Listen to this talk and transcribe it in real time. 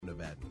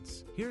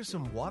Nevadans. Here's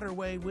some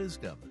waterway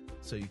wisdom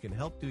so you can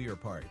help do your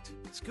part.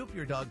 Scoop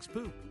your dog's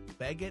poop,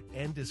 bag it,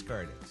 and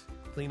discard it.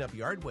 Clean up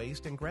yard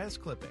waste and grass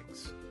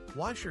clippings.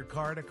 Wash your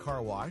car at a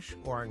car wash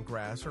or on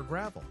grass or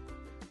gravel.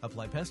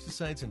 Apply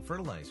pesticides and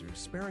fertilizers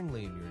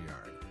sparingly in your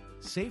yard.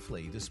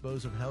 Safely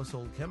dispose of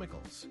household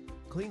chemicals.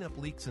 Clean up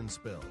leaks and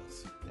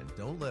spills. And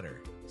don't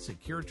litter.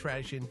 Secure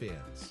trash in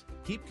bins.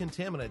 Keep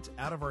contaminants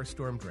out of our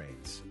storm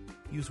drains.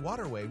 Use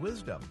waterway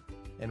wisdom.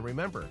 And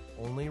remember,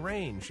 only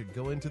rain should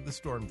go into the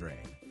storm drain.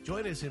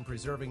 Join us in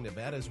preserving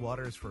Nevada's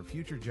waters for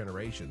future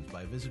generations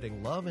by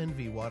visiting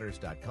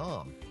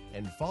loveenvywaters.com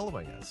and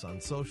following us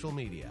on social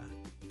media.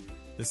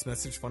 This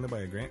message funded by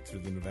a grant through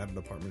the Nevada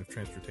Department of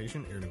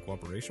Transportation, aired in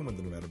cooperation with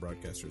the Nevada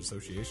Broadcasters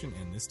Association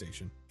and this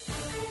station.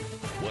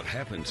 What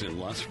happens in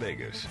Las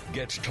Vegas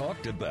gets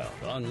talked about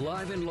on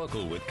Live and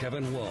Local with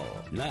Kevin Wall.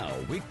 Now,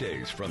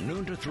 weekdays from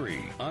noon to 3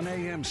 on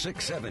AM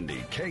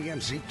 670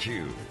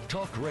 KMCQ.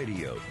 Talk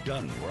radio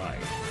done right.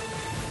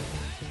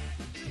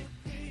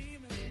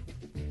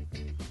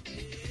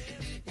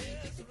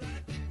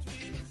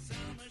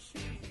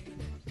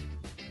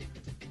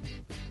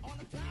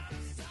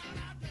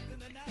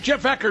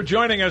 Jeff Ecker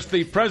joining us,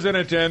 the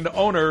president and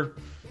owner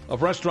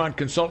of Restaurant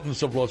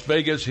Consultants of Las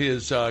Vegas.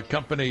 His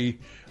company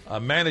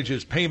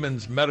manages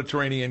Payman's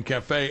Mediterranean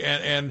Cafe.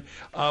 And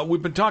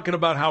we've been talking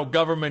about how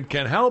government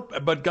can help,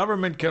 but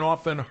government can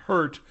often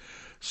hurt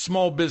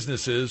small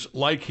businesses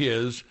like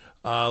his,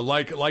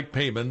 like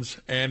Payman's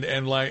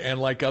and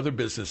like other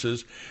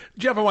businesses.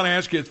 Jeff, I want to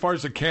ask you, as far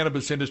as the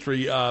cannabis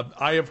industry,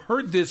 I have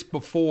heard this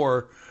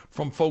before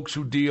from folks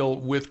who deal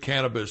with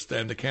cannabis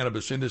and the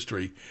cannabis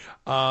industry.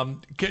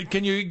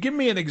 Can you give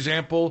me an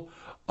example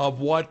of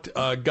what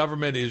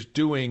government is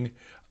doing,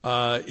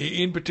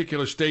 in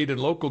particular state and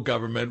local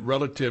government,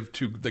 relative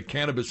to the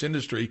cannabis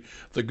industry,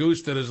 the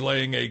goose that is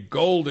laying a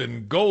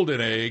golden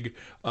egg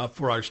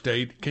for our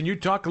state? Can you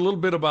talk a little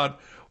bit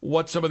about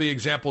what some of the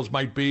examples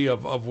might be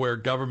of where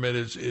government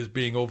is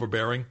being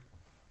overbearing?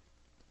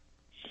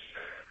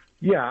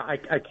 Yeah,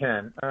 I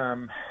can.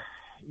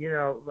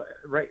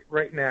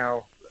 Right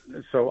now,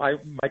 so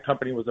my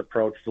company was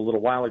approached a little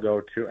while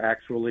ago to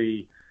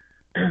actually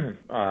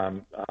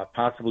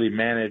possibly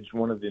manage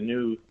one of the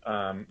new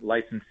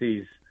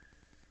licensees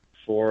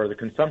for the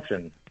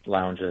consumption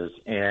lounges.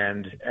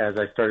 And as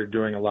I started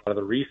doing a lot of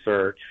the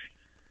research,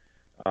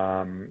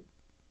 the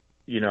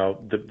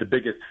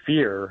biggest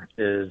fear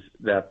is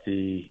that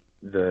the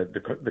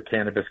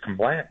Cannabis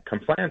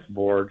Compliance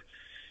Board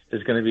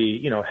is going to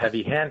be,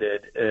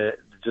 heavy-handed,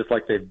 just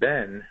like they've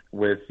been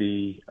with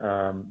the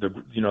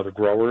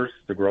growers,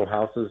 the grow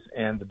houses,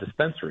 and the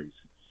dispensaries.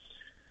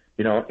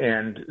 They're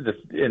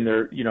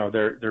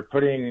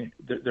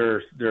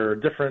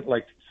different,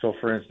 like, so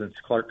for instance,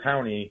 Clark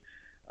County,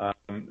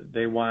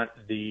 they want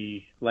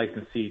the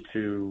licensee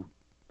to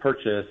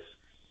purchase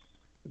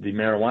the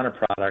marijuana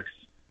products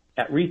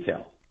at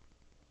retail.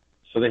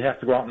 So they have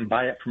to go out and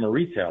buy it from a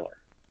retailer,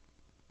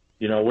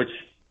 which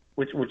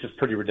is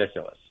pretty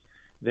ridiculous.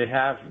 They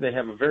have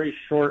a very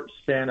short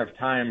span of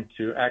time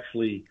to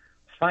actually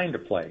find a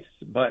place,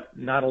 but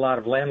not a lot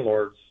of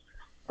landlords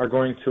are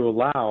going to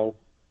allow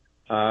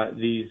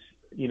these,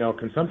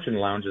 consumption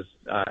lounges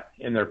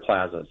in their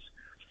plazas.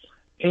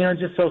 And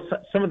just so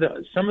some of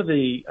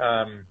the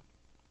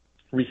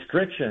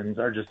restrictions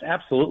are just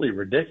absolutely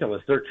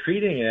ridiculous. They're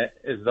treating it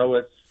as though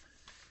it's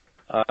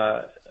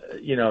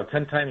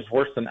 10 times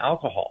worse than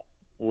alcohol,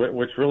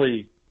 which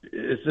really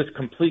is just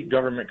complete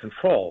government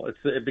control. It's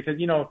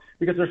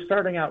because they're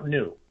starting out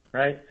new,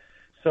 right?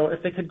 So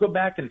if they could go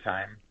back in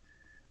time,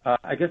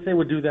 I guess they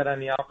would do that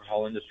on the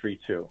alcohol industry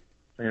too,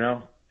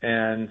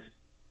 and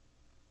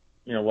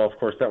well, of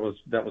course that was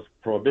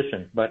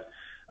prohibition, but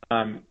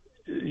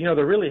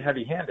they're really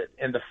heavy-handed.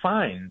 And the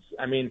fines,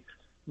 I mean,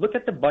 look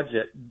at the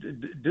budget,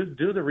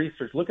 do the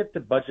research, look at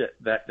the budget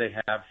that they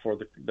have for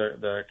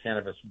the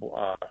Cannabis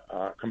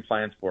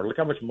Compliance Board. Look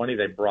how much money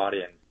they brought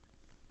in.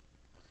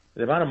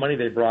 The amount of money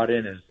they brought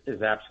in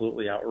is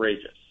absolutely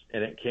outrageous,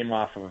 and it came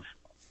off of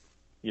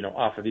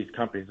these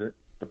companies.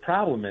 The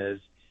problem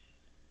is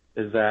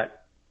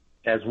that,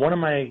 as one of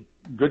my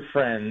good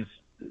friends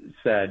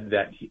said,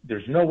 that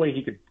there's no way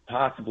he could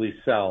possibly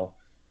sell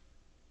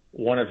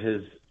one of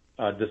his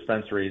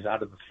dispensaries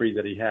out of the 3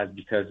 that he has,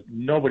 because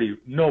nobody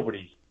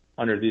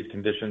under these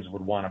conditions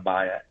would want to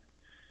buy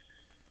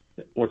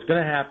it. What's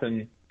going to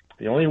happen,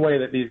 the only way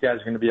that these guys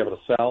are going to be able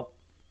to sell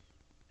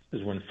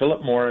is when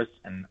Philip Morris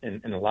and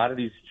a lot of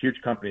these huge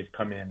companies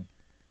come in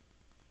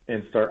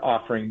and start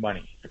offering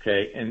money,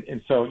 okay?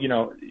 And so,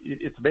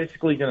 it's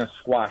basically going to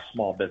squash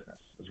small business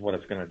is what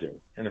it's going to do.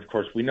 And, of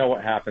course, we know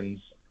what happens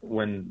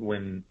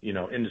when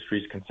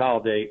industries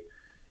consolidate,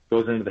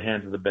 goes into the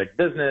hands of the big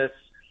business,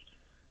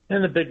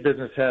 and the big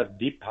business has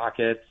deep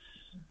pockets,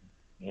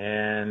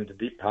 and the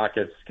deep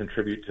pockets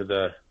contribute to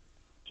the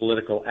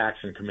political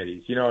action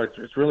committees.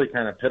 It's really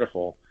kind of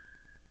pitiful.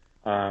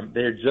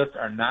 They just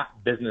are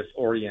not business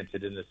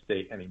oriented in the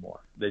state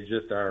anymore. They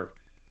just are.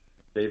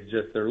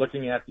 They're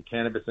looking at the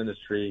cannabis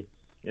industry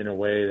in a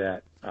way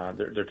that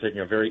they're taking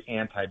a very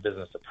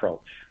anti-business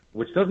approach.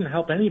 which doesn't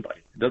help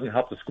anybody. It doesn't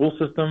help the school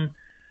system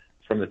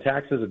from the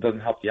taxes. It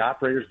doesn't help the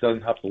operators. It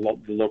doesn't help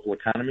the local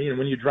economy. And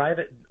when you drive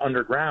it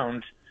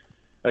underground,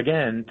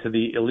 again, to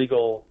the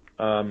illegal,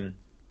 the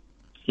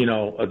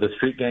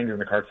street gangs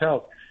and the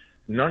cartels,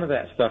 none of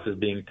that stuff is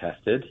being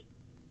tested.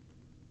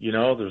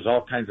 There's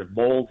all kinds of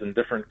molds and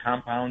different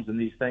compounds in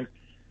these things,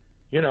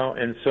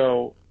 and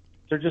so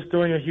they're just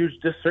doing a huge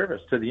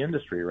disservice to the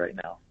industry right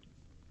now.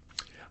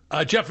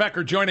 Jeff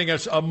Ecker joining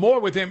us. More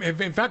with him.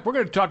 In fact, we're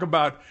going to talk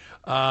about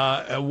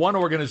one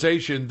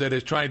organization that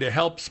is trying to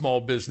help small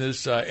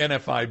business,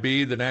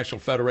 NFIB, the National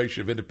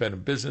Federation of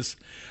Independent Business.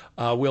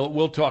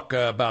 We'll talk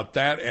about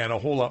that and a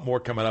whole lot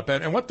more coming up,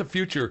 and what the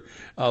future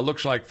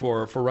looks like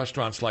for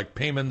restaurants like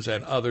Payman's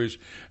and others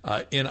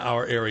in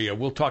our area.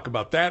 We'll talk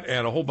about that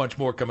and a whole bunch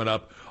more coming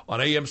up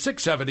on AM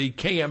 670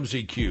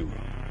 KMZQ.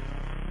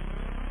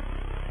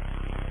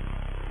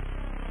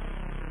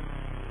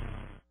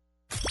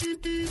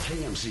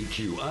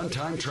 KMZQ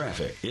On-Time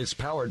Traffic is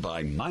powered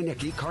by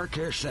Meineke Car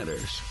Care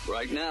Centers.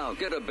 Right now,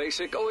 get a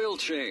basic oil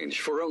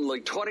change for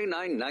only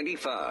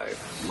 $29.95.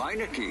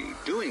 Meineke,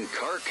 doing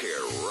car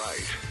care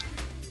right.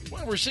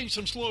 Well, we're seeing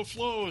some slow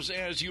flows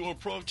as you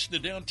approach the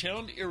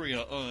downtown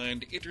area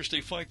on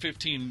Interstate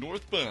 515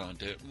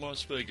 northbound at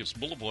Las Vegas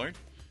Boulevard.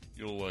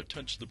 You'll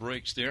touch the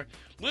brakes there.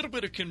 A little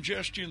bit of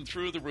congestion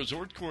through the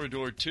resort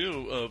corridor,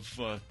 too,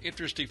 of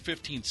Interstate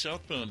 15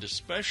 southbound,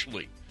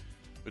 especially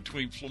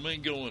between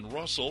Flamingo and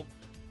Russell.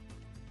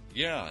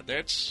 Yeah,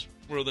 that's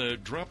where the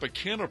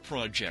Tropicana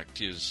project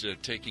is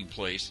taking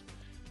place,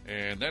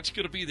 and that's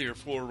going to be there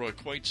for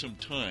quite some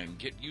time.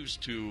 Get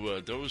used to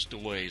those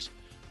delays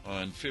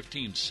on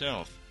 15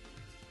 South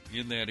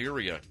in that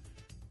area,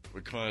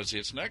 because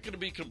it's not going to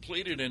be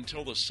completed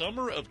until the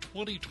summer of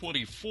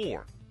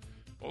 2024.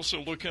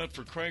 Also, look out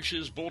for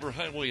crashes Boulder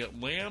Highway at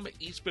Lamb,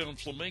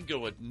 eastbound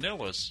Flamingo at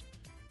Nellis,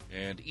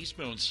 and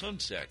eastbound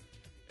Sunset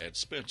at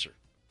Spencer.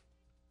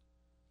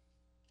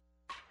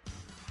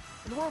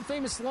 In the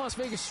world-famous Las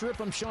Vegas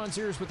Strip, I'm Sean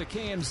Sears with the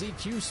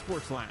KMZQ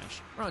Sport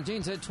Flash. Ron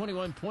James had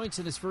 21 points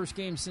in his first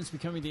game since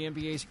becoming the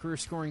NBA's career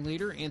scoring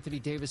leader. Anthony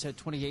Davis had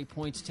 28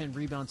 points, 10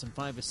 rebounds, and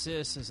 5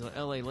 assists as the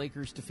LA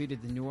Lakers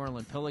defeated the New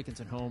Orleans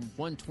Pelicans at home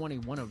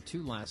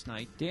 120-102 last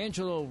night.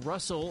 D'Angelo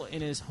Russell,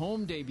 in his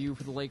home debut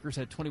for the Lakers,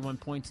 had 21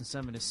 points and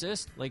 7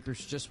 assists.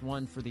 Lakers just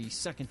won for the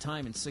second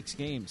time in 6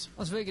 games.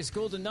 Las Vegas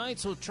Golden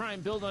Knights will try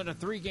and build on a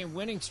 3-game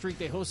winning streak.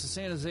 They host the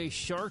San Jose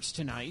Sharks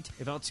tonight.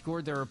 They've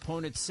outscored their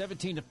opponents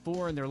 17-4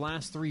 in their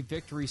last 3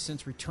 victories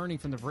since returning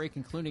from the break,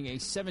 including a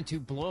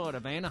 7-2 blowout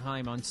of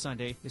Anaheim on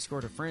Sunday. They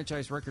scored a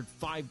franchise record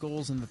 5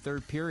 goals in the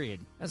third period.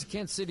 As the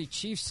Kansas City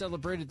Chiefs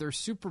celebrated their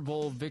Super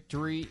Bowl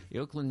victory, the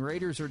Oakland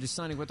Raiders are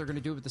deciding what they're going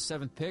to do with the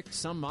 7th pick.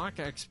 Some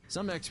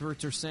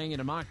experts are saying in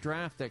a mock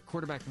draft that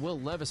quarterback Will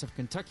Levis of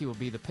Kentucky will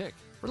be the pick.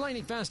 For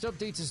lightning fast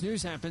updates as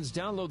news happens,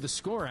 download the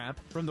Score app.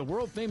 From the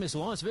world-famous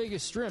Las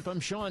Vegas Strip, I'm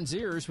Sean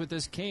Sears with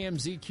this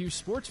KMZQ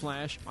Sports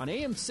Flash on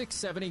AM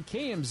 670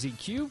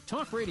 KMZQ,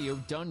 talk radio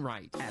done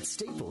right. At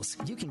Staples,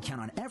 you can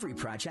count on every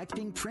project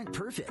being print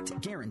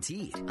perfect,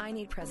 guaranteed. I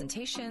need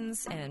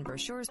presentations and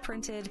brochures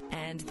printed,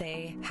 and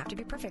they have to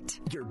be perfect.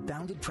 Your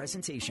bounded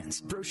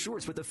presentations,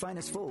 brochures with the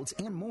finest folds,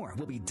 and more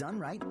will be done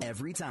right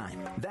every time.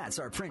 That's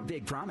our Print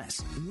Big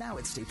promise. Now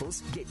at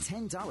Staples, get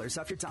 $10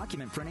 off your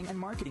document printing and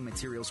marketing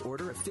materials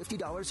order of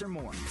 $50 or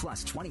more,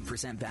 plus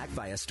 20% back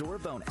via store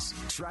bonus.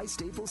 Try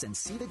Staples and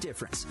see the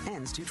difference.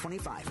 Ends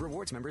 2/25.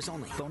 Rewards members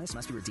only. Bonus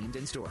must be redeemed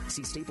in store.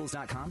 See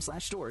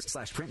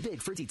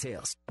staples.com/stores/printbig for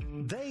details.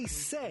 They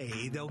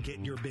say they'll get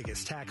your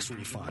biggest tax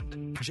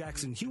refund.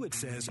 Jackson Hewitt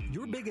says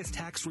your biggest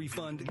tax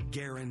refund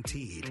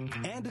guaranteed,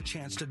 and a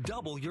chance to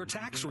double your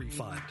tax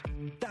refund.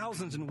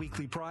 Thousands in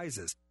weekly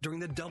prizes during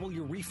the Double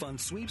Your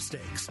Refund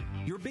sweepstakes.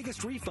 Your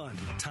biggest refund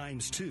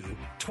times 2,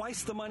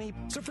 twice the money,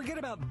 so forget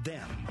about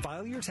them.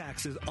 File your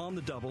taxes on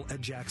the double at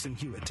Jackson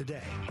Hewitt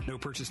today. No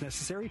purchase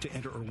necessary to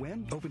enter or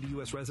win. Open to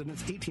U.S.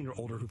 residents 18 or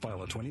older who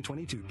file a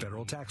 2022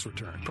 federal tax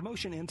return.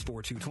 Promotion ends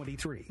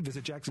 4/2/23.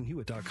 Visit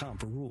jacksonhewitt.com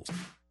for rules.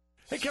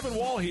 Hey, Kevin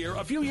Wall here.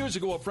 A few years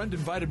ago, a friend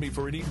invited me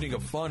for an evening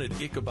of fun at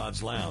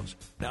Ichabod's Lounge.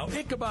 Now,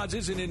 Ichabod's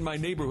isn't in my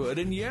neighborhood,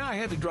 and yeah, I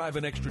had to drive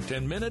an extra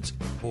 10 minutes.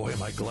 Boy,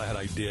 am I glad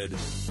I did.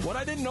 What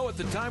I didn't know at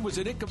the time was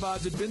that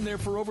Ichabod's had been there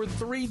for over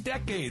 3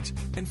 decades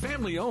and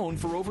family-owned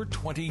for over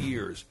 20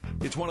 years.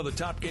 It's one of the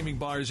top gaming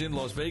bars in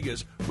Las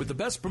Vegas with the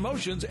best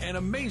promotions and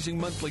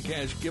amazing monthly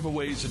cash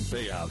giveaways and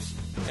payouts.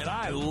 And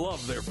I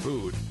love their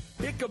food.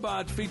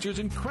 Ichabod's features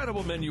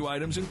incredible menu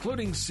items,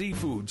 including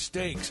seafood,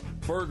 steaks,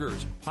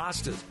 burgers,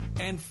 pastas,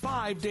 and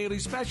 5 daily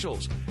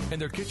specials.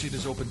 And their kitchen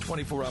is open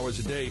 24 hours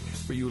a day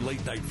for you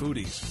late-night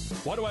foodies.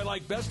 What do I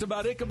like best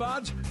about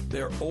Ichabod's?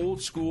 Their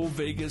old-school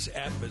Vegas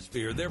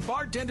atmosphere. Their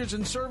bartenders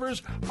and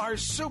servers are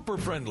super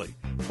friendly.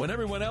 When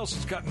everyone else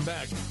is cutting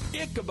back,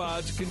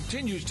 Ichabod's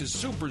continues to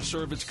super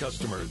serve its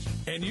customers.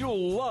 And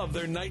you'll love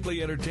their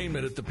nightly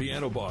entertainment at the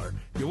piano bar.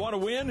 You want to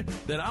win?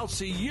 Then I'll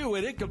see you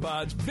at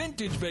Ichabod's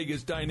Vintage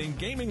Vegas Dining,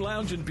 Gaming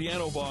Lounge, and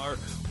Piano Bar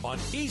on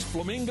East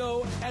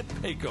Flamingo at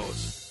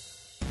Pecos.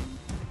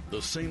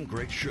 The same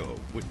great show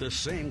with the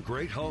same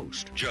great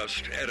host,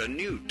 just at a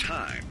new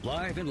time.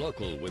 Live and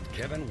Local with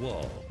Kevin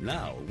Wall.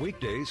 Now,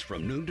 weekdays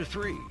from noon to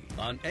 3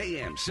 on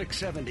AM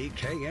 670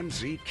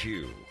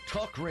 KMZQ.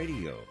 Talk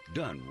radio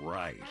done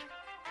right.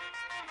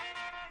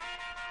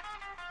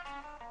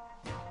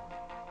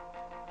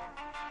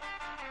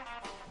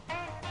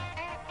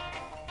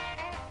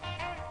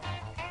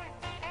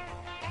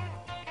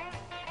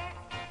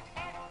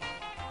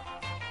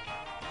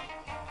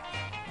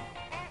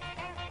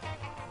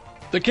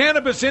 The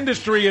cannabis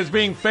industry is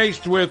being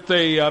faced with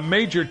a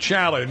major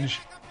challenge.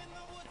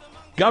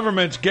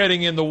 Government's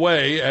getting in the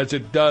way, as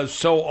it does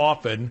so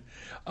often.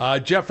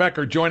 Jeff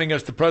Ecker joining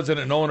us, the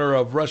president and owner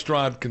of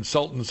Restaurant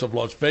Consultants of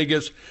Las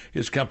Vegas.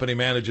 His company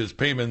manages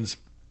Payman's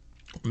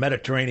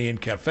Mediterranean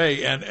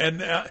Cafe.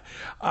 And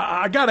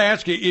I got to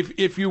ask you,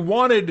 if you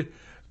wanted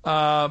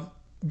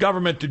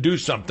government to do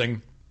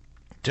something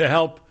to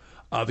help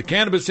the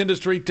cannabis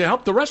industry, to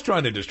help the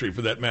restaurant industry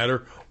for that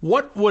matter,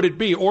 what would it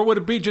be? Or would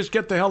it be just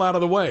get the hell out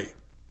of the way?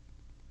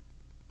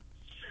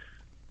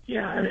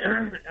 Yeah,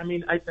 I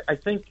mean, I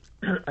think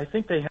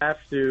they have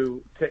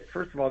to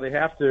first of all, they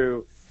have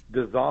to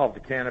dissolve the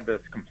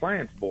Cannabis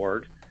Compliance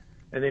Board,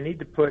 and they need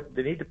to put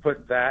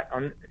that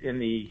in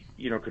the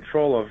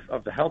control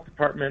of the health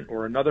department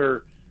or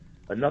another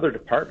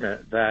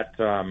department that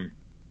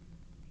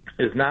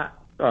is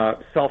not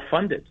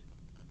self-funded.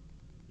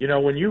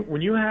 When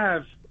you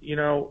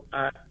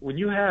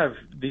have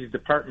these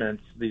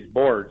departments, these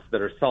boards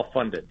that are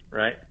self-funded,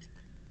 right?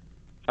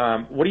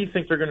 What do you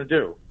think they're going to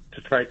do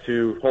to try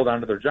to hold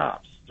on to their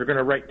jobs? They're going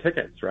to write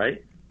tickets,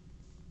 right?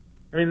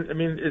 I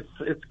mean,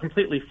 it's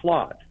completely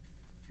flawed,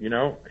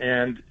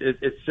 and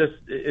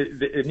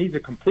it needs a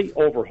complete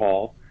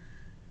overhaul,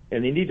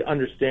 and they need to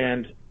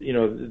understand,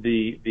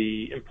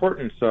 the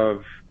importance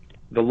of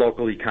the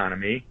local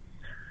economy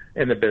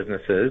and the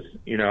businesses.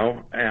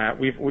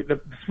 The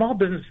small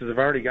businesses have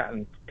already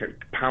gotten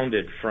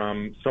pounded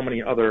from so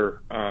many other,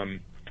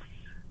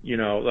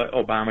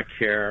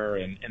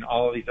 Obamacare and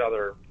all of these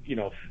other,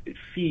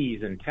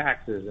 fees and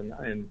taxes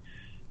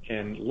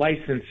and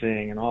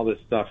licensing and all this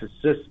stuff.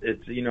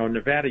 It's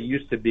Nevada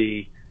used to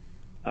be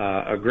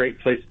a great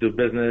place to do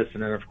business,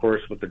 and then of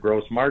course with the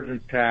gross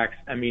margins tax,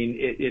 I mean,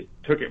 it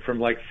took it from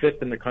like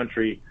fifth in the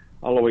country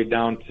all the way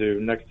down to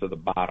next to the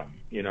bottom.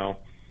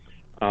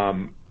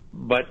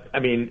 But I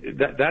mean,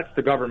 that's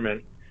the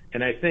government,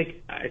 and I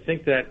think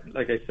that,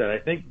 like I said, I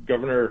think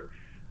Governor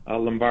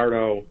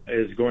Lombardo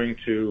is going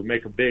to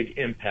make a big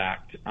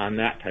impact on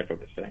that type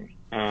of a thing.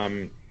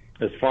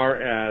 As far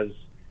as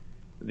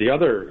the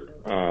other,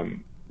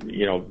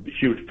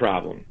 huge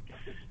problem,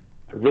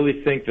 I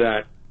really think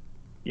that,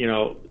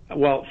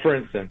 for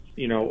instance,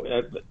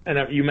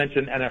 and you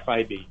mentioned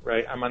NFIB,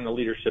 right? I'm on the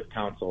Leadership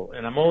Council,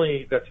 and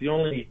that's the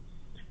only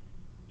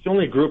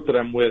group that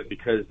I'm with,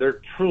 because they're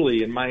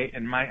truly, in my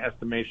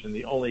estimation,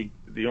 the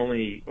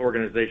only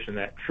organization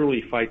that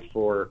truly fights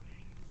for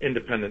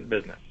independent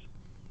business.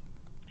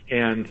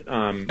 And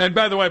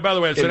by the way,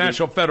 it's the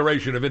National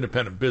Federation of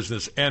Independent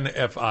Business,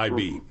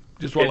 NFIB.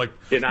 Just want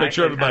to make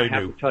sure everybody knew.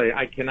 I have to tell you,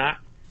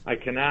 I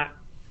cannot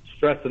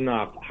stress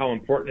enough how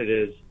important it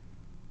is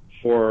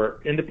for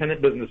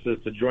independent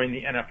businesses to join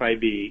the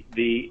NFIB.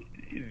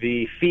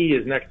 The fee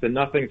is next to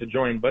nothing to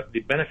join, but the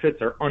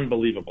benefits are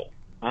unbelievable.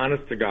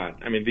 Honest to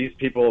God. I mean, these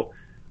people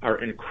are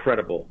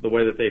incredible, the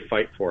way that they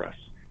fight for us.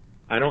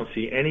 I don't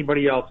see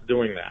anybody else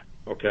doing that,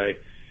 okay?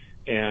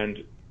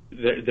 And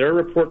their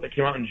report that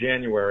came out in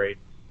January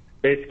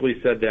basically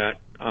said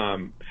that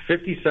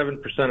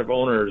 57% of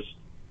owners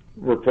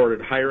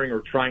reported hiring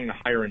or trying to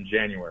hire in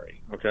January,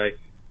 okay?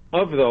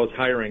 Of those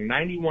hiring,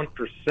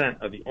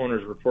 91% of the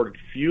owners reported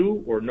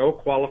few or no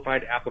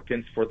qualified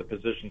applicants for the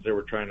positions they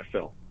were trying to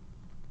fill.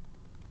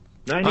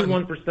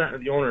 91%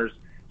 of the owners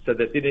said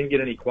that they didn't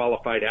get any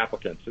qualified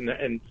applicants.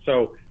 And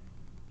so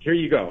here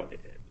you go.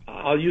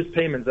 I'll use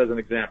Payman's as an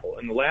example.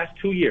 In the last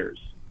 2 years,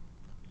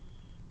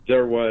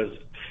 there was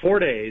 4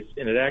 days,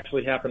 and it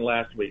actually happened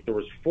last week. There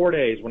was 4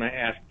 days when I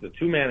asked the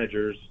two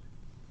managers,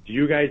 do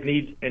you guys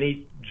need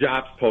any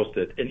jobs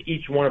posted? And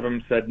each one of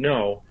them said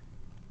no,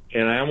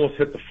 and I almost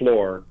hit the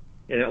floor,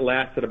 and it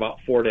lasted about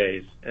 4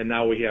 days. And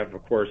now we have,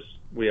 of course,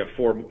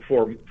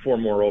 four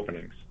more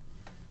openings.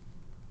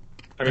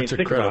 I mean,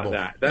 think about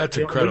that. That's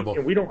incredible.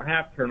 We don't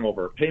have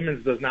turnover.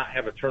 Payman's does not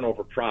have a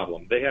turnover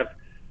problem. They have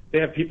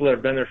people that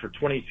have been there for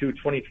 22,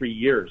 23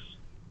 years.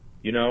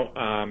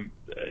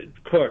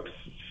 Cooks,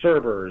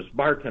 servers,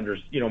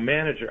 bartenders,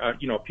 manager,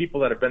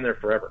 people that have been there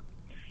forever.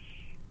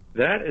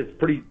 That's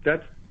pretty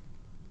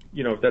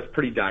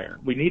dire.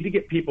 We need to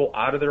get people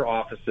out of their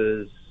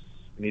offices.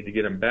 We need to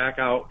get them back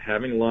out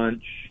having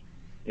lunch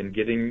and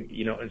getting,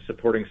 and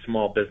supporting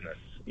small business,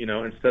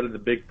 instead of the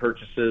big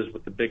purchases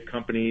with the big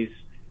companies,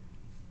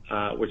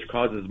 which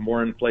causes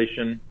more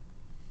inflation.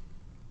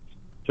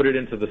 Put it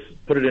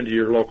into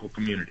your local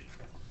community,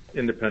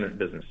 independent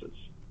businesses.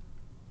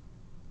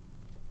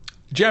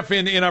 Jeff,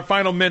 in our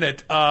final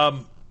minute,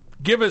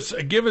 Give us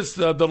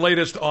the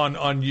latest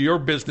on your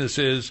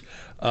businesses,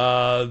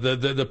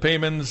 the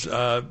payments,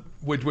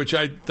 which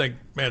I think,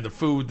 man, the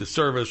food, the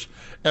service,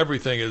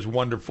 everything is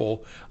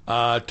wonderful.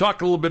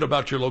 Talk a little bit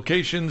about your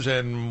locations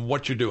and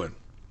what you're doing.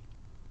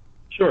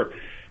 Sure.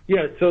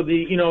 Yeah. So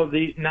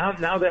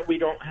now that we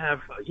don't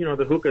have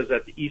the hookahs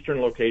at the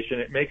eastern location,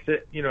 it makes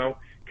it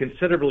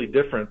considerably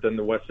different than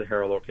the West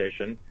Sahara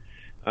location.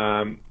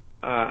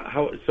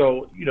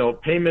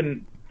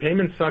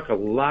 Payments suck a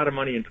lot of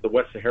money into the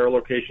West Sahara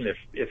location.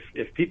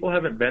 If people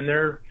haven't been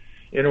there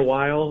in a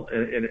while,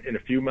 in a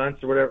few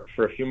months or whatever,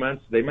 for a few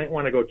months, they might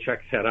want to go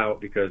check that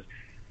out because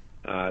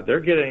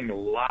they're getting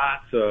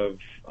lots of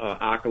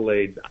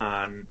accolades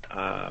on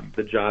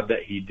the job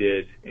that he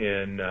did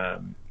in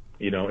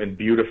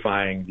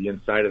beautifying the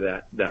inside of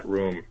that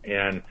room.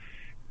 And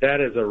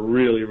that is a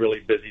really,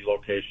 really busy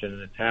location,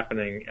 and it's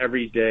happening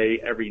every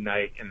day, every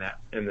night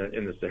in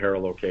the Sahara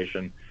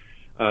location.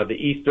 The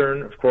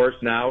Eastern, of course,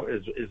 now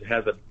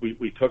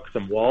we took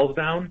some walls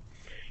down.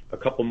 A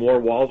couple more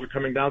walls are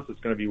coming down, so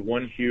it's going to be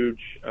one huge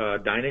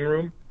dining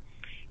room.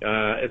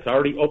 It's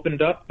already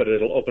opened up, but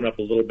it'll open up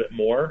a little bit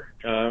more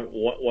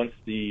once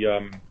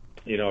the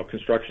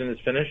construction is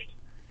finished.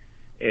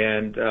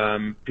 And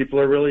people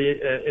are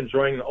really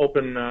enjoying the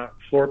open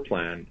floor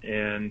plan.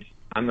 And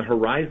on the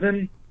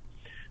horizon,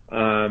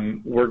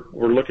 we're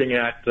looking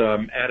at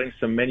adding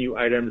some menu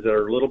items that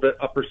are a little bit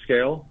upper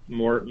scale,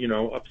 more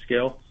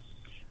upscale.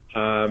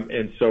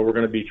 And so we're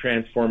going to be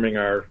transforming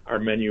our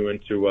menu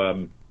into a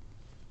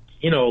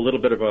little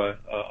bit of a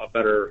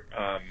better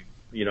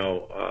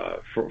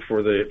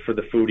for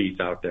the foodies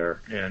out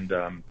there.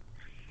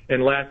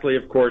 And lastly,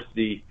 of course,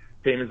 the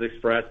Payments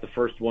Express, the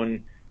first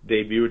one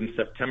debuted in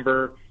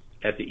September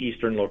at the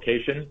Eastern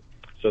location.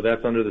 So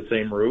that's under the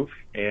same roof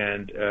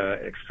and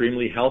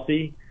extremely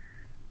healthy.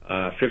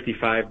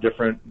 55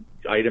 different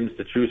items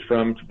to choose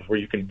from where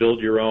you can build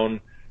your own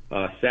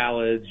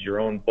salads, your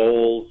own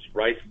bowls,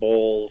 rice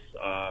bowls,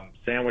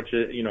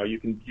 sandwiches.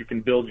 You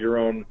can build your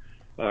own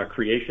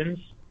creations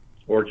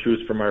or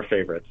choose from our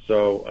favorites.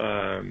 So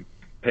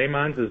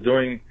Paymans is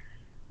doing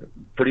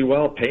pretty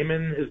well.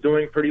 Payman is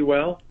doing pretty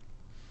well.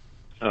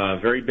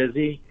 Very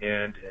busy,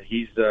 and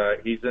he's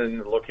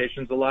in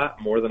locations a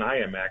lot more than I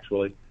am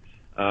actually.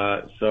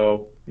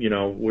 So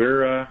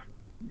we're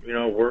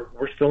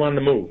still on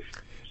the move.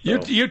 So.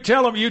 You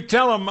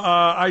tell him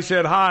I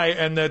said hi,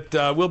 and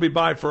that we'll be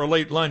by for a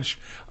late lunch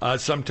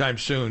sometime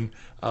soon,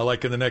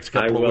 like in the next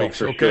couple of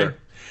weeks. Okay. Sure.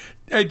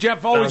 Hey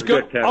Jeff, always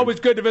good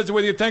to visit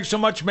with you. Thanks so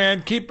much,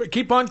 man.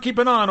 Keep on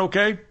keeping on.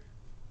 Okay.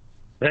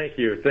 Thank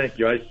you.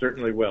 I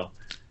certainly will.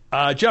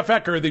 Jeff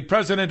Ecker, the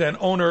president and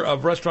owner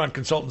of Restaurant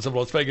Consultants of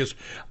Las Vegas.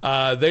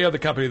 They are the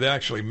company that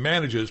actually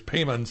manages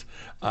Paymans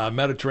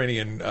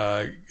Mediterranean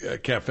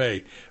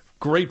Cafe.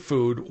 Great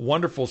food,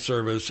 wonderful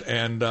service,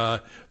 and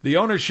the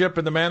ownership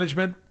and the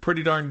management,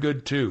 pretty darn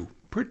good, too.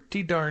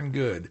 Pretty darn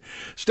good.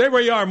 Stay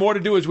where you are. More to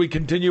do as we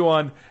continue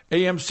on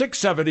AM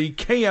 670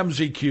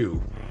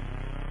 KMZQ.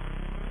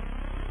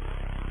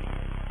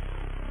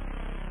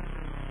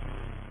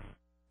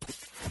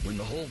 When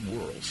the whole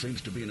world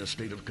seems to be in a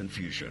state of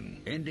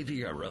confusion, Andy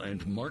Vieira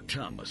and Mark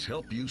Thomas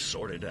help you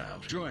sort it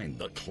out. Join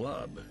the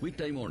club.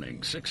 Weekday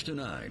morning, 6 to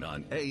 9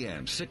 on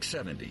AM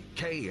 670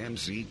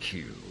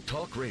 KMZQ.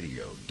 Talk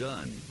radio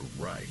done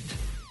right.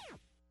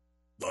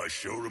 The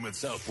showroom at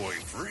South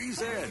Point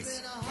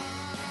presents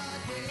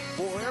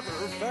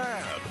Forever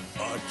Fab,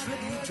 a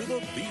tribute to the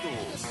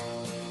Beatles.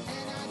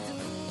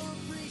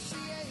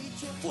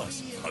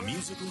 Plus, a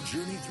musical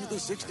journey through the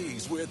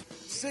 60s with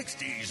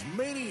 60s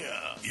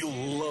Mania. You'll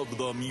love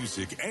the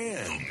music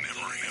and the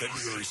memory.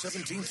 February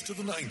 17th to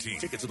the 19th.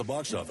 Tickets at the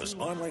box office,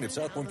 online at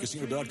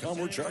southpointcasino.com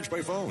or charged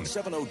by phone,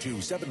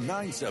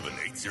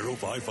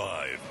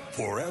 702-797-8055.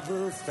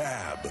 Forever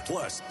Fab,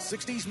 plus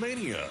 60s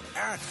Mania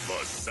at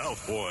the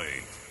South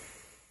Point.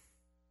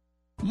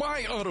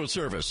 My Auto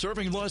Service,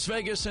 serving Las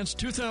Vegas since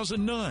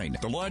 2009.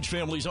 The Lodge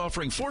family is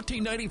offering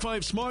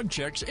 $14.95 smog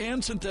checks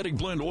and synthetic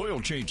blend oil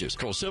changes.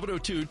 Call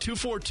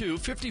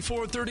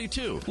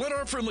 702-242-5432. Let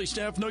our friendly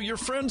staff know you're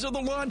friends of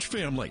the Lodge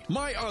family.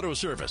 My Auto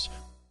Service.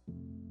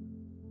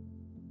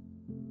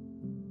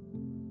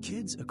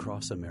 Kids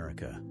across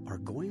America are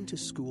going to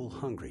school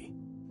hungry.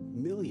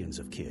 Millions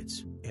of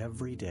kids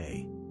every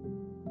day.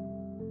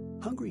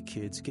 Hungry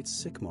kids get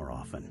sick more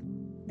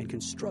often and can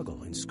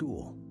struggle in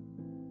school.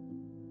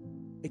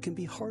 It can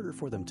be harder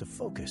for them to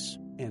focus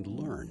and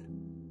learn.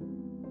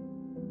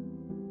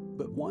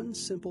 But one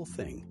simple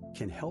thing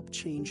can help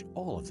change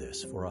all of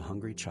this for a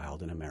hungry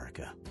child in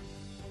America.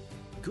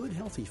 Good,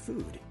 healthy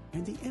food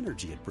and the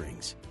energy it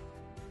brings.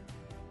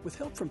 With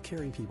help from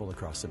caring people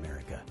across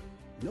America,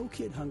 No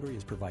Kid Hungry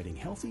is providing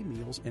healthy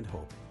meals and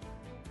hope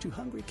to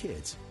hungry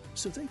kids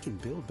so they can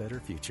build better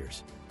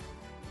futures.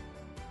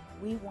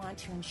 We want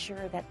to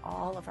ensure that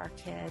all of our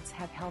kids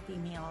have healthy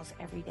meals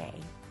every day.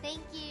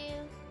 Thank you.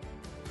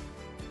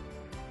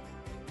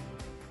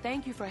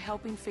 Thank you for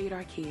helping feed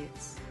our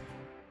kids.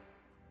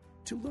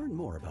 To learn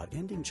more about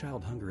ending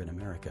child hunger in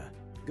America,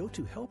 go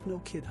to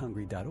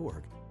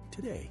helpnokidhungry.org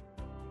today.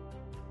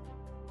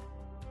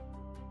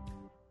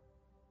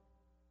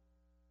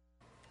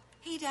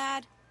 Hey,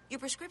 Dad, your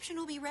prescription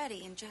will be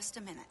ready in just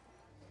a minute.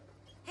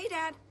 Hey,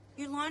 Dad,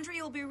 your laundry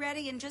will be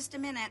ready in just a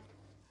minute.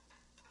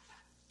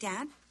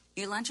 Dad,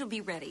 your lunch will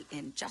be ready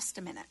in just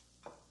a minute.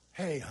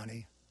 Hey,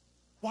 honey,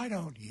 why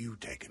don't you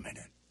take a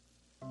minute?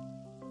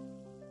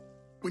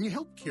 When you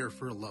help care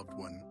for a loved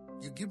one,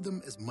 you give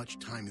them as much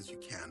time as you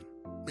can,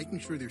 making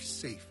sure they're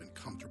safe and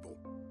comfortable.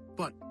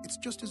 But it's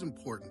just as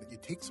important that you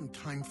take some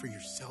time for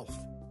yourself.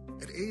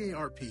 At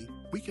AARP,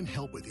 we can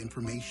help with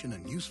information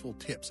and useful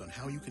tips on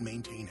how you can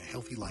maintain a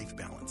healthy life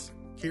balance,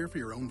 care for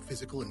your own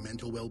physical and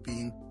mental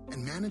well-being,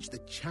 and manage the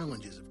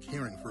challenges of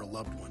caring for a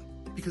loved one.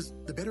 Because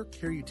the better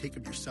care you take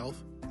of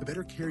yourself, the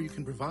better care you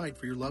can provide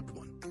for your loved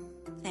one.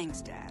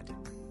 Thanks, Dad.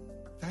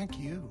 Thank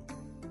you.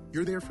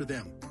 You're there for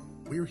them.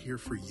 We're here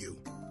for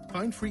you.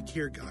 Find free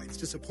care guides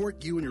to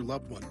support you and your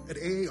loved one at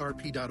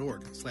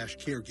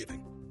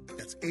aarp.org/caregiving.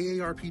 That's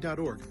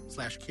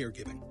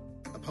aarp.org/caregiving.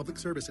 A public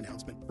service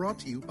announcement brought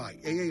to you by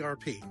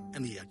AARP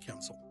and the Ad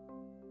Council.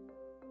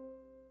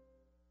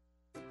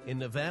 In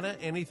Nevada,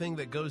 anything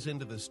that goes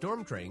into the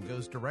storm drain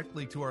goes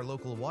directly to our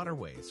local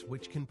waterways,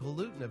 which can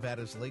pollute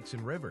Nevada's lakes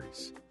and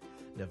rivers.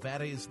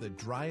 Nevada is the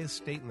driest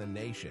state in the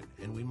nation,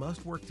 and we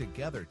must work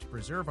together to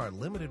preserve our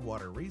limited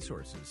water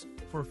resources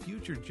for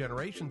future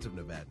generations of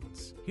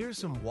Nevadans. Here's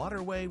some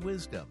waterway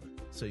wisdom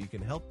so you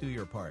can help do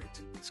your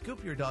part.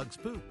 Scoop your dog's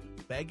poop,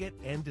 bag it,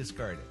 and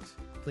discard it.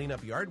 Clean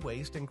up yard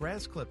waste and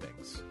grass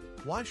clippings.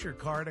 Wash your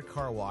car at a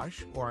car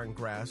wash or on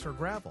grass or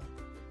gravel.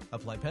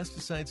 Apply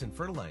pesticides and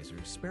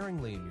fertilizers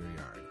sparingly in your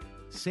yard.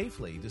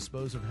 Safely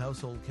dispose of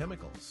household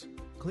chemicals.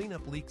 Clean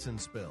up leaks and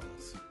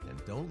spills.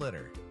 And don't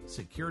litter.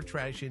 Secure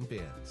trash in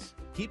bins.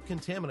 Keep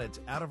contaminants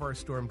out of our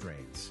storm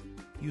drains.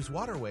 Use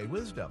waterway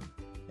wisdom.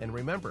 And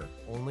remember,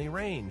 only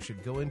rain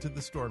should go into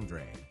the storm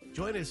drain.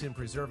 Join us in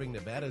preserving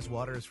Nevada's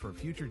waters for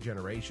future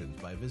generations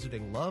by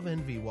visiting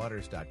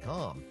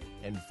loveenvywaters.com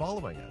and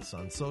following us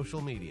on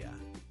social media.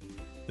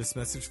 This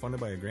message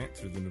funded by a grant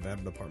through the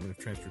Nevada Department of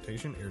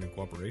Transportation, aired in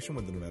cooperation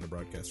with the Nevada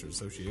Broadcasters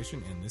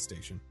Association and this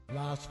station.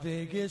 Las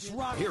Vegas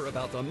Rock. Hear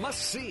about the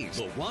must-sees,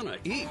 the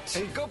wanna-eats,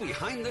 and go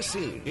behind the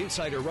scene.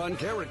 Insider Ron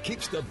Garrett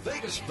keeps the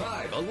Vegas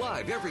vibe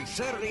alive every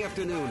Saturday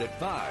afternoon at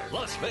 5.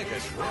 Las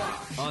Vegas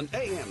Rock on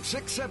AM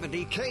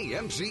 670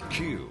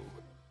 KMZQ.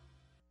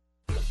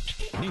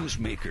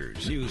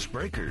 Newsmakers, news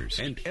breakers,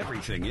 and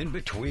everything in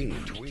between.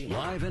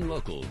 Live and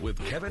local with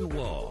Kevin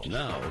Wall.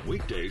 Now,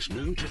 weekdays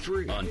noon to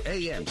 3 on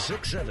AM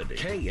 670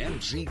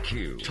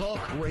 KMZQ. Talk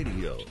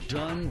radio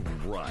done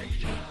right.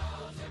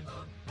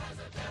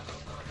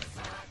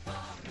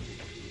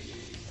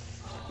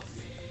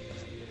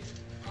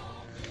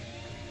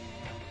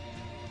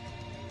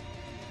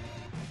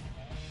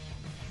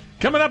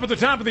 Coming up at the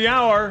top of the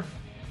hour,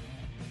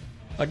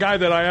 a guy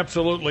that I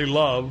absolutely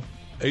love.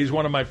 He's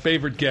one of my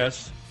favorite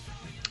guests.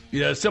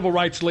 Yeah, civil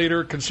rights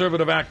leader,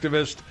 conservative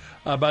activist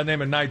by the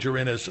name of Niger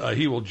Innis.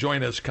 He will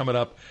join us coming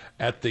up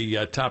at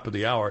the top of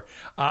the hour.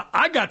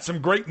 I got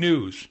some great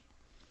news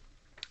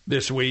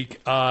this week,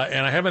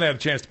 and I haven't had a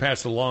chance to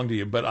pass it along to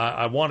you, but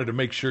I wanted to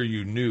make sure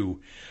you knew.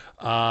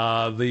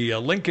 The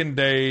Lincoln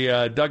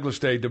Day, Douglas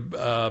Day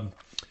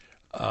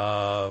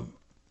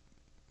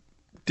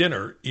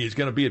dinner is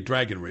going to be at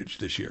Dragon Ridge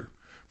this year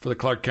for the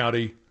Clark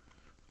County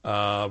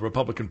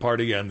Republican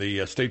Party and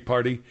the state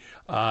party.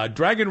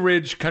 Dragon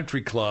Ridge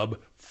Country Club,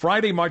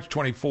 Friday, March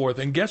 24th.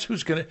 And guess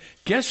who's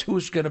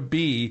going to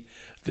be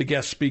the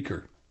guest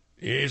speaker?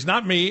 It's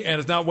not me, and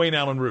it's not Wayne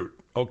Allen Root,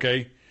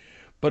 okay?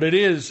 But it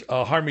is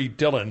Harmy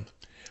Dillon,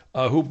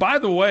 who, by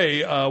the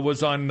way,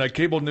 was on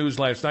cable news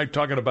last night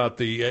talking about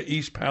the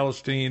East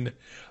Palestine,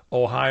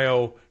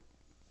 Ohio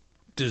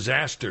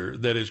disaster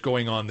that is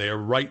going on there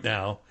right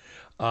now.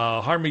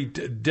 Harmy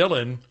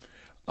Dillon,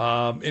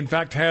 in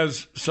fact,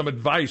 has some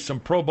advice, some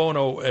pro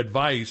bono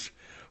advice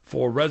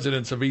for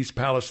residents of East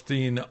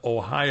Palestine,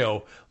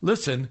 Ohio.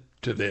 Listen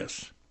to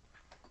this.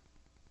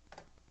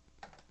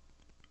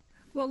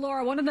 Well,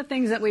 Laura, one of the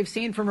things that we've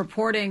seen from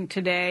reporting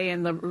today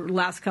and the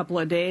last couple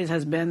of days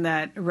has been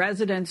that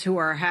residents who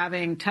are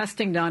having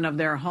testing done of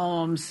their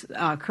homes,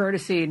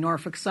 courtesy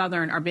Norfolk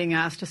Southern, are being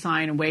asked to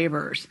sign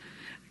waivers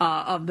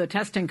of the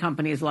testing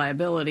company's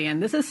liability.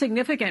 And this is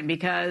significant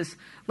because,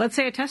 let's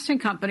say, a testing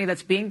company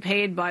that's being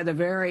paid by the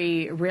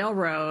very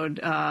railroad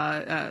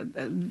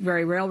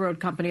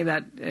company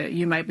that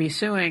you might be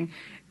suing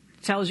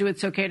tells you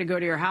it's okay to go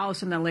to your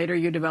house, and then later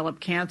you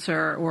develop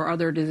cancer or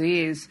other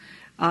disease.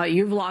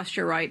 You've lost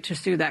your right to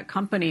sue that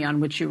company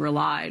on which you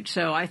relied.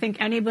 So I think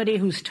anybody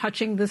who's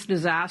touching this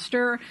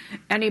disaster,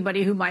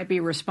 anybody who might be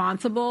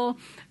responsible,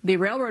 the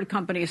railway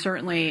company is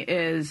certainly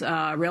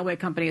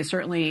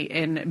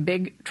in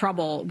big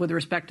trouble with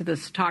respect to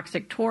this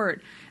toxic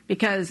tort,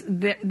 because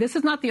this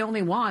is not the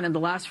only one. In the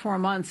last 4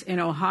 months in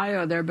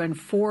Ohio, there have been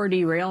 4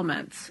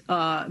 derailments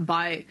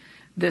by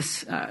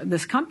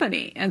this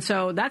company. And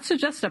so that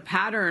suggests a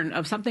pattern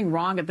of something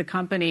wrong at the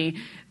company.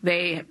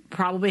 They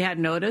probably had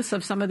notice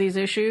of some of these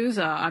issues.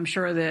 I'm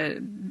sure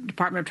the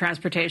Department of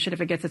Transportation,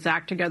 if it gets its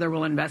act together,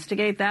 will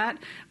investigate that.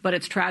 But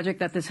it's tragic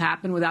that this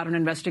happened without an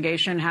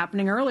investigation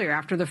happening earlier,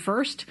 after the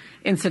first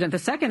incident, the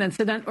second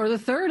incident, or the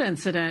third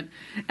incident.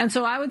 And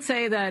so I would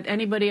say that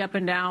anybody up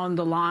and down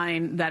the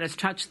line that has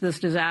touched this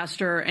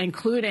disaster,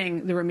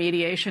 including the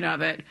remediation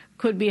of it,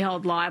 could be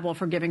held liable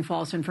for giving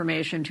false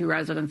information to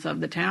residents of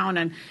the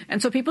town.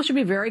 And so people should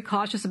be very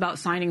cautious about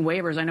signing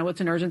waivers. I know it's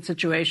an urgent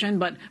situation,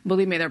 but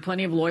believe me, there are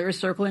plenty of lawyers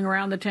circling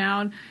around the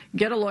town.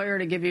 Get a lawyer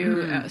to give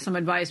you some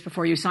advice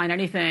before you sign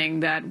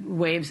anything that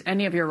waives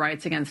any of your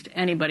rights against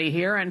anybody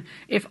here. And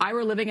if I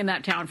were living in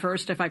that town,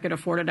 first, if I could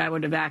afford it, I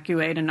would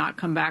evacuate and not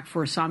come back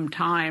for some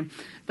time.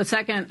 But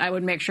second, I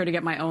would make sure to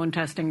get my own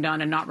testing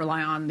done and not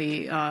rely on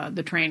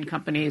the train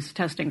company's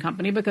testing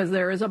company, because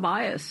there is a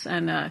bias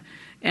and a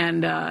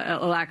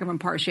lack of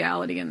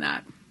impartiality in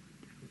that.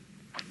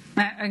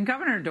 And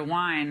Governor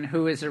DeWine,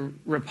 who is a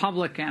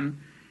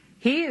Republican,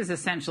 he has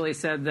essentially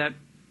said that,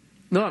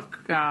 look,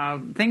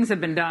 things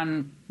have been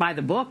done by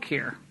the book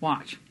here.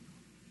 Watch.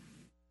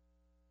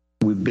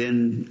 We've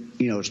been,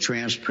 as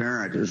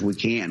transparent as we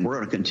can. We're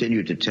going to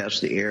continue to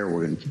test the air.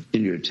 We're going to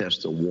continue to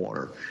test the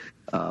water.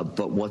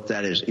 But what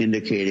that is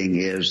indicating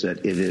is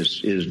that it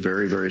is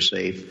very, very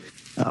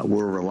safe.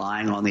 We're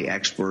relying on the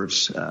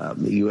experts. The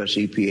U.S.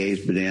 EPA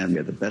has been in. We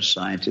have the best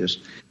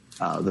scientists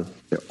that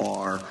there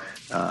are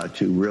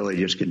to really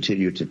just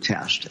continue to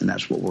test, and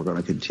that's what we're going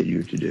to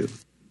continue to do.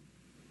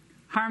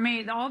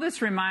 Harmeet, all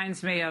this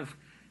reminds me of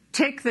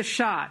take the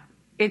shot.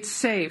 It's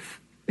safe.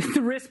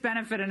 The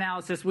risk-benefit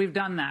analysis, we've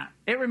done that.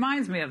 It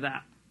reminds me of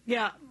that.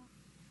 Yeah.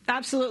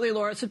 Absolutely,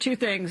 Laura. So two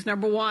things.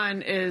 Number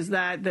one is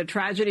that the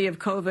tragedy of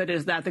COVID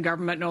is that the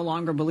government no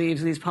longer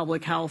believes these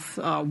public health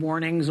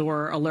warnings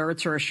or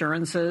alerts or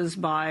assurances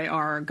by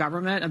our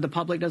government, and the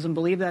public doesn't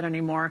believe that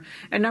anymore.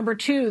 And number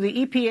two,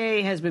 the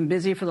EPA has been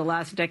busy for the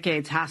last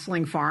decades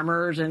hassling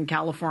farmers in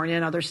California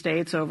and other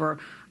states over,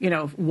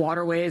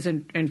 waterways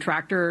and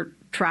tractor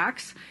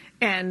tracks.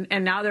 And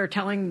now they're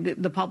telling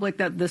the public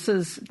that this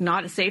is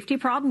not a safety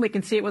problem. We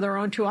can see it with our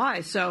own two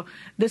eyes. So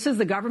this is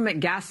the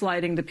government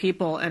gaslighting the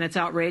people, and it's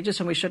outrageous,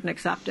 and we shouldn't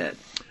accept it.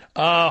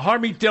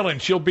 Harmeet Dillon,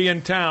 she'll be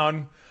in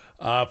town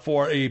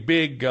for a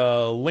big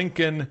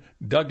Lincoln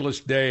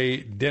Douglas Day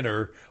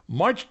dinner,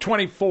 March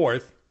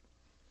 24th,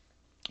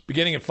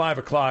 beginning at 5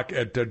 o'clock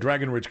at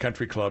Dragon Ridge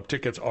Country Club.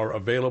 Tickets are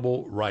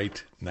available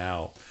right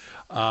now.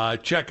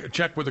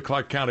 Check with the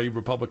Clark County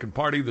Republican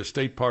Party, the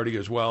state party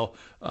as well,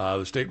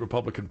 the state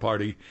Republican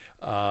Party,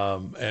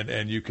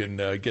 and you can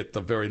get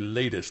the very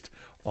latest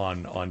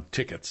on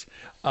tickets.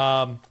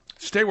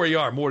 Stay where you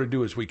are. More to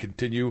do as we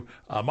continue.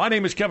 My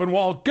name is Kevin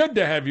Wall. Good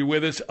to have you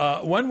with us.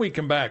 When we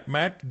come back,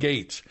 Matt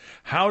Gaetz,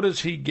 how does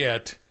he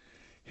get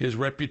his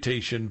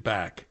reputation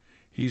back?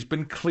 He's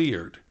been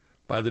cleared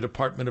by the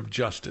Department of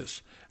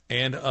Justice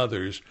and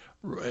others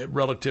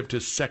relative to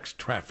sex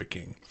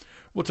trafficking.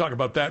 We'll talk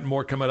about that and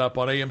more coming up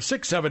on AM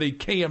 670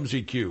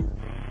 KMZQ.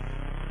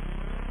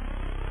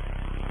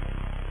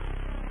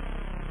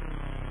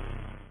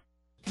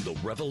 The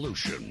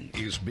revolution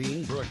is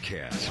being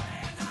broadcast.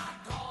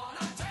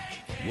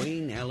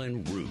 Wayne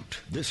Allen Root,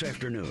 this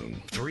afternoon,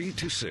 3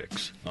 to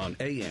 6 on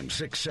AM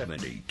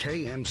 670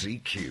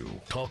 KMZQ.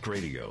 Talk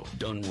radio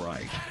done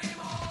right.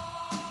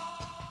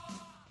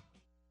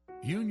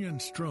 Union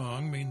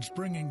Strong means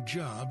bringing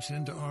jobs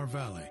into our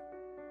valley.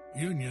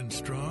 Union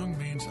Strong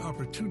means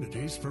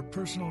opportunities for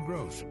personal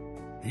growth.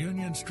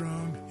 Union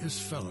Strong is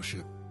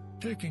fellowship,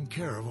 taking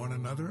care of one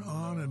another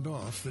on and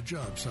off the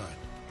job site.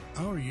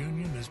 Our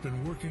union has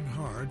been working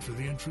hard for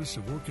the interests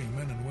of working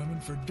men and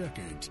women for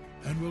decades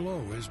and will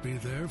always be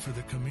there for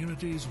the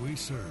communities we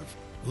serve.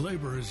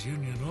 Laborers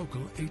Union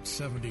Local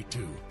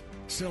 872,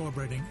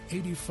 celebrating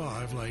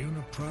 85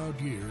 LiUNA proud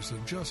years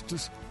of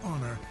justice,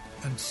 honor,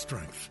 and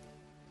strength.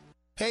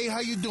 Hey, how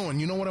you doing?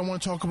 You know what I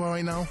want to talk about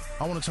right now?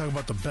 I want to talk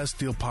about the best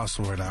deal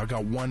possible right now. I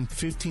got one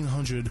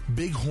 1500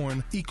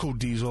 Bighorn Eco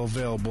Diesel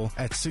available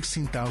at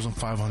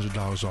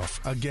 $16,500 off.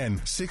 Again,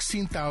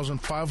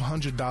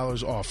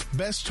 $16,500 off.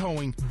 Best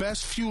towing,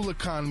 best fuel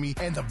economy,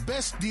 and the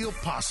best deal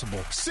possible.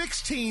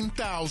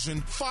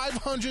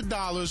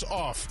 $16,500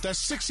 off. That's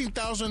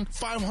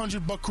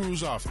 16,500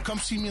 buckaroos off. Come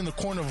see me in the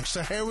corner of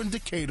Sahara and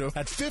Decatur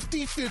at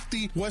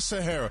 5050 West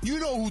Sahara. You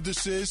know who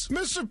this is.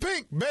 Mr.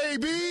 Pink,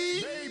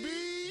 baby!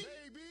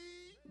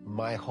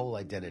 My whole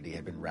identity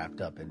had been wrapped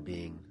up in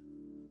being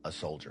a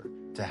soldier.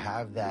 To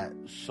have that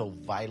so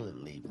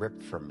violently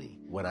ripped from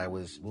me when I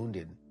was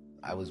wounded,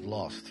 I was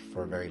lost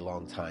for a very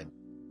long time.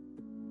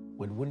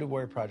 When Wounded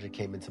Warrior Project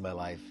came into my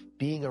life,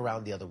 being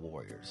around the other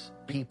warriors,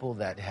 people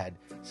that had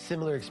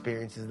similar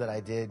experiences that I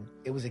did,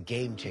 it was a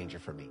game changer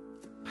for me.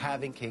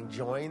 Having King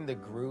join the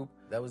group,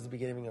 that was the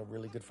beginning of a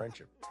really good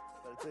friendship.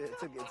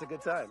 It's a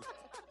good time.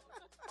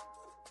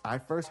 I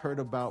first heard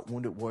about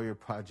Wounded Warrior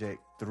Project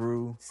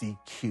through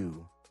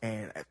CQ.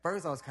 And at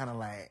first I was kind of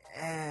like,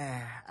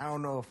 I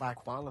don't know if I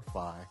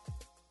qualify.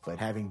 But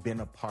having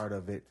been a part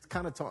of it, it's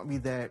kind of taught me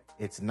that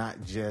it's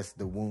not just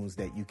the wounds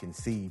that you can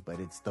see, but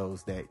it's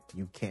those that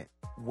you can't.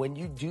 When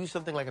you do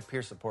something like a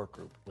peer support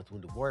group with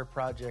Wounded Warrior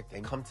Project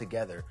and come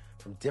together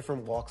from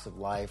different walks of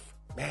life,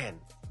 man,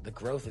 the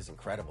growth is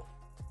incredible.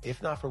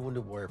 If not for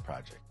Wounded Warrior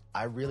Project,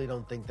 I really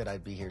don't think that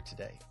I'd be here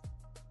today.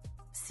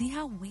 See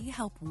how we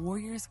help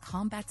warriors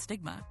combat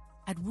stigma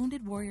at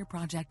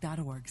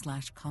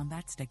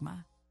woundedwarriorproject.org/combat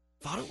stigma.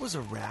 Thought it was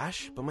a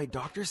rash, but my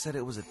doctor said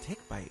it was a tick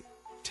bite.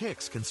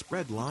 Ticks can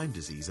spread Lyme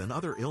disease and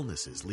other illnesses,